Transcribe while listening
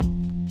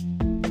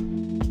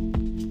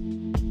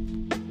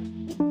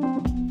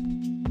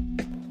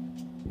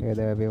Hey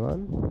there,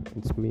 everyone.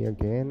 It's me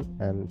again,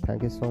 and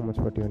thank you so much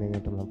for tuning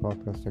into my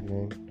podcast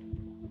again.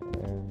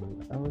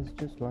 And I was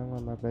just lying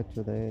on my bed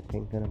today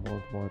thinking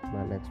about what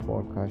my next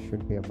podcast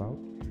should be about,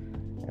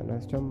 and I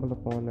stumbled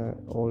upon an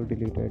old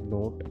deleted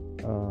note,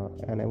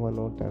 an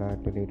Evernote that I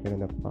deleted in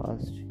the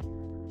past.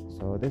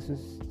 So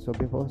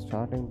before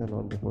starting the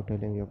note, before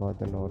telling you about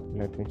the note,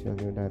 let me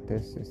tell you that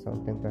this is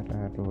something that I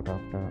had wrote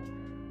after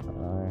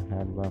I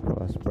had my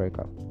first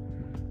breakup.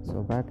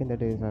 So back in the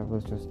days, I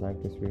was just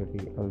like this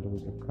really a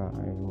loser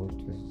guy who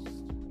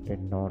just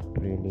did not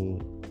really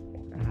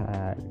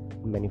had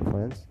many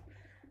friends,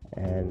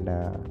 and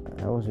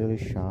I was really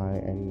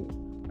shy and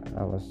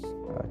I was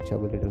a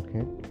chubby little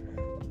kid.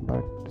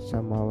 But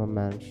somehow I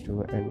managed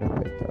to end up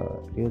with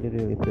a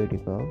really pretty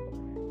girl,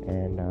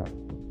 and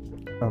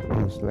of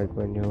course, like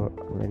when you're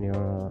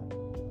a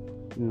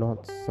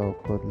not so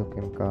good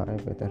looking guy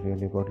with a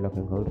really good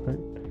looking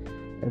girlfriend,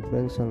 it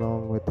brings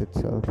along with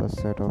itself a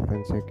set of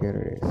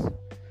insecurities.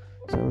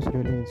 So I was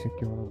really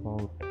insecure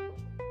about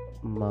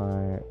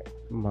my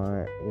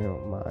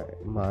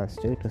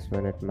status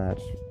when it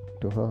matched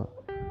to her.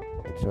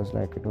 It was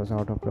like it was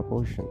out of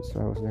proportion. So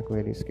I was like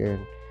really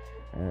scared,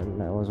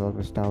 and I was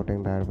always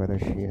doubting that whether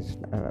she is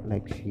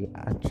like she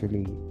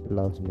actually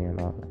loves me or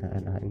not,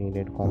 and I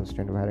needed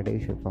constant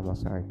validation from her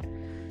side,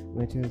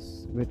 which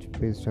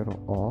pissed her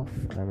off.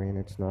 I mean,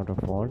 it's not a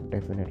fault.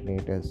 Definitely,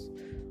 it is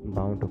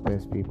bound to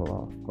piss people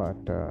off, but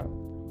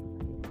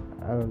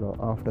I don't know.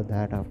 After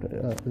that,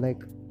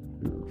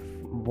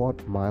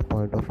 what my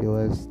point of view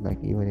is, like,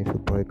 even if you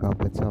break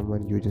up with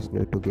someone, you just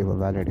need to give a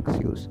valid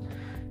excuse.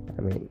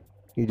 I mean,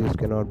 you just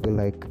cannot be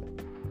like,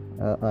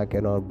 I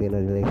cannot be in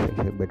a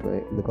relationship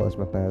because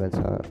my parents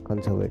are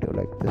conservative.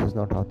 Like, this is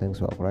not how things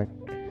work, right?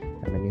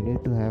 I mean, you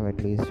need to have at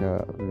least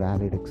a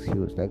valid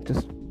excuse. Like,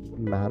 just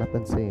man up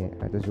and say,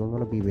 I just don't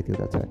want to be with you.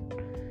 That's it.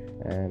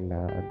 And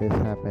this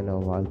happened a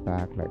while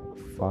back, like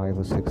 5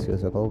 or 6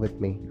 years ago with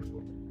me,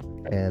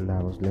 and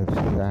I was left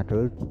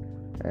shattered.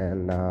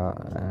 And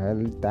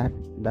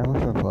that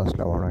was my first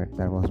love, right?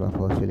 That was my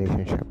first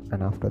relationship,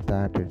 and after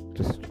that, it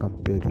just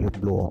completely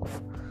blew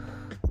off.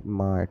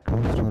 My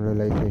trust on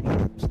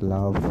relationships,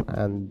 love,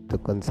 and the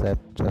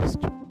concept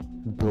just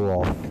blew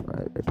off.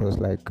 It was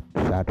like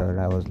shattered.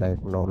 I was like,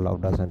 no,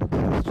 love doesn't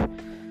exist.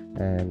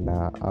 And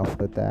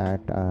after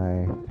that,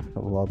 I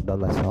worked on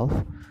myself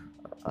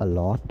a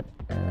lot,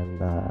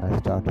 and I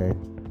started.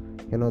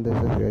 This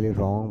is really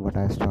wrong, but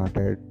I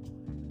started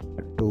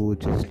to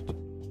just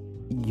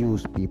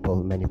use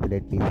people,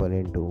 manipulate people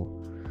into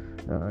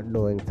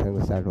doing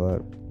things that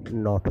were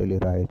not really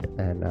right,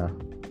 and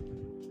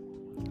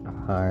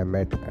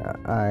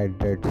I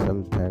did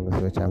some things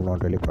which I'm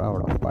not really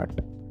proud of, but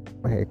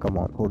hey, come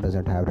on, who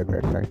doesn't have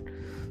regrets, right?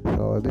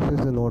 So this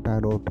is the note I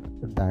wrote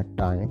that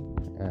time,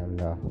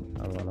 and I'm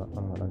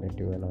gonna let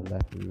you in on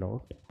that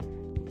note.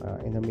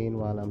 In the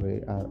meanwhile,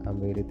 I'm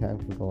really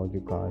thankful to all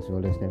you guys who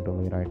are listening to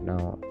me right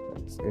now.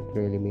 It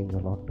really means a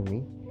lot to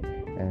me,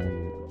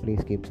 and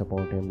please keep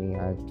supporting me.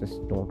 I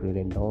just don't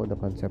really know the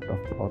concept of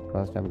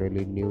podcast. I'm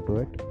really new to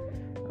it.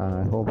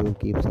 I hope you'll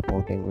keep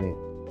supporting me.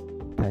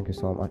 Thank you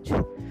so much.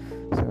 So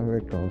here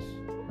it goes.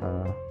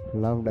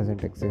 Love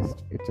doesn't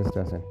exist. It just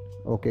doesn't.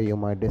 Okay, you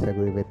might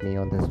disagree with me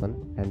on this one,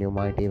 and you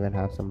might even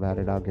have some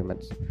valid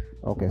arguments.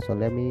 Okay, so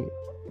let me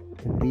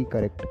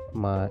recorrect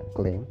my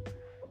claim.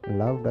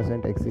 Love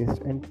doesn't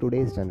exist in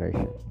today's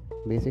generation.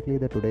 Basically,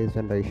 the today's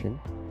generation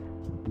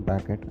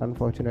bracket,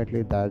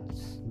 unfortunately,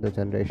 that's the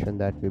generation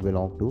that we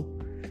belong to,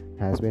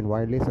 has been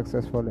widely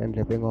successful in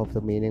ripping off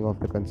the meaning of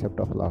the concept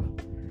of love.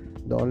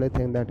 The only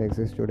thing that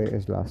exists today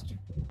is lust.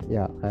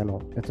 Yeah, I know,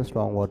 it's a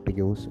strong word to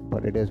use,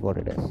 but it is what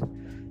it is.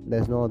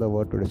 There's no other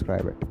word to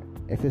describe it.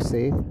 If you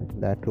say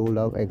that true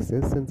love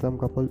exists in some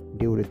couple,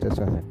 dude, it just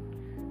doesn't.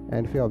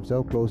 And if you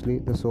observe closely,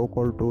 the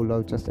so-called true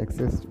love just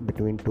exists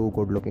between two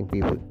good-looking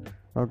people.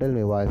 Now tell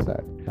me, why is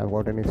that? Have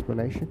got an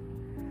explanation?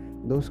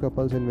 Those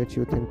couples in which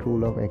you think true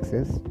love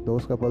exists,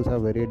 those couples are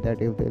worried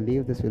that if they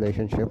leave this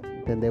relationship,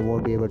 then they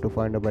won't be able to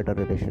find a better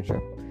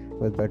relationship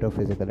with better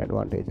physical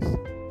advantages.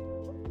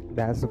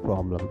 That's the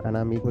problem, and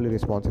I'm equally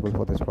responsible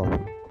for this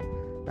problem.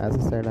 As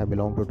I said, I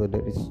belong to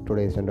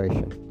today's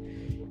generation.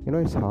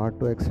 It's hard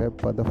to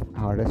accept, but the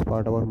hardest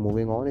part about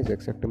moving on is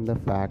accepting the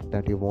fact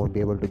that you won't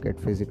be able to get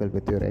physical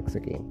with your ex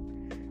again.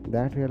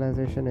 That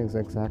realization is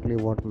exactly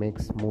what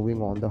makes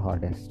moving on the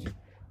hardest.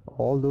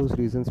 All those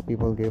reasons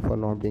people give for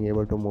not being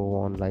able to move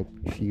on, like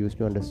she used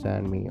to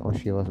understand me or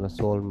she was my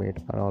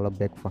soulmate, are all a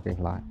big fucking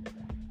lie.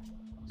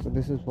 So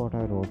this is what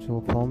I wrote.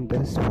 So from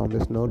this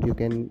note, you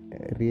can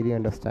really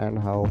understand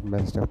how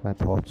messed up my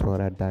thoughts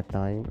were at that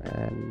time,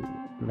 and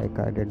like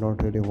I did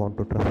not really want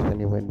to trust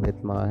anyone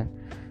with my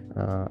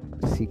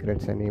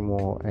secrets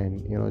anymore,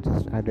 and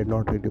just I did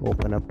not really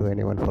open up to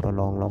anyone for a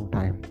long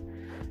time.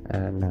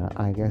 And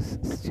I guess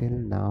still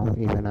now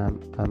even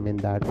I'm in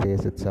that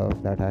phase itself,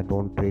 that I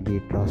don't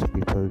really trust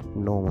people,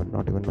 no one,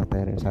 not even my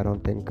parents. I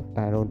don't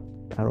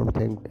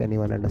think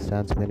anyone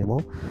understands me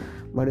anymore.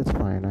 But it's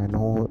fine, I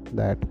know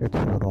that it's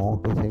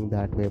wrong to think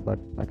that way, but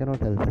I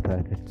cannot help it,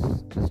 right? It's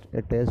just,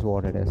 it is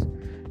what it is.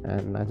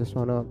 And I just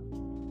want to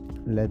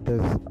let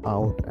this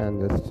out,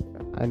 and just,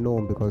 I know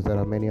because there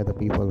are many other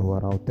people who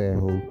are out there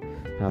who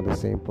have the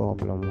same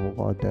problem, who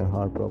got their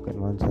heart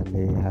broken once, and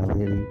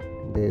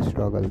they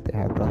struggle, they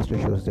have trust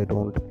issues, they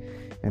don't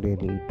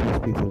really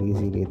trust people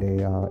easily,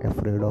 they are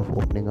afraid of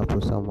opening up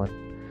to someone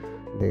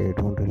they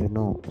don't really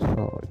know.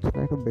 So it's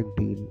like a big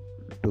deal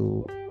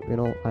to,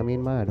 I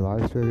mean, my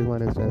advice to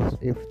everyone is just,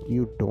 if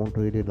you don't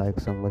really like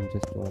someone,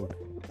 just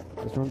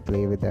don't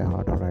play with their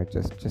heart. Alright,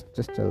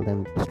 just tell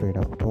them straight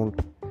up. Don't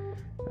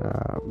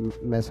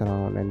mess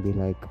around and be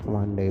like,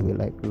 one day be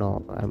like,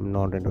 no, I'm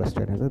not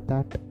interested. And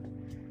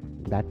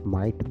that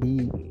might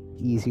be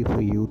easy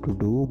for you to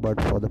do, but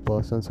for the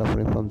person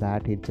suffering from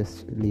that, it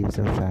just leaves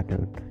them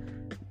shattered.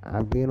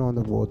 I've been on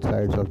the both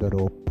sides of the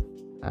rope,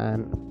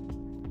 and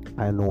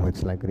I know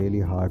it's like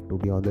really hard to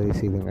be on the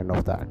receiving end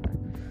of that.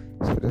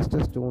 So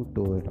just don't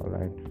do it. All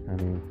right, I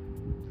mean,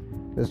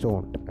 just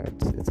don't.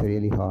 It's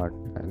really hard,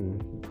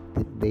 and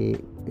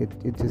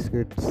it just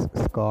gets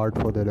scarred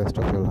for the rest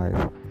of your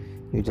life.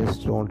 You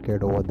just don't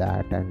get over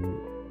that, and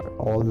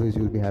always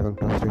you'll be having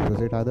trust issues.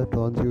 It either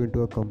turns you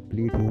into a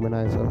complete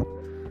humanizer,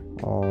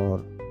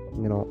 or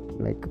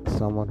like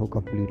someone who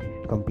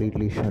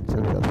completely shuts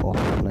himself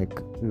off.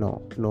 Like,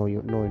 no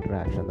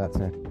interaction, that's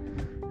it.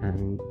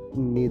 And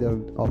neither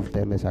of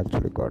them is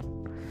actually good.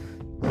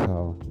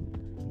 So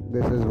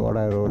this is what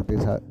I wrote.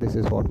 This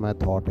is what my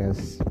thought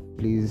is.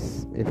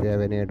 Please, if you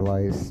have any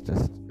advice,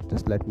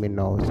 just let me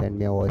know. Send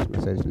me a voice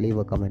message, leave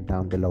a comment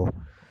down below.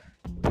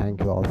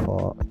 Thank you all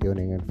for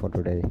tuning in for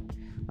today.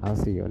 I'll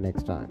see you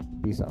next time.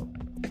 Peace out.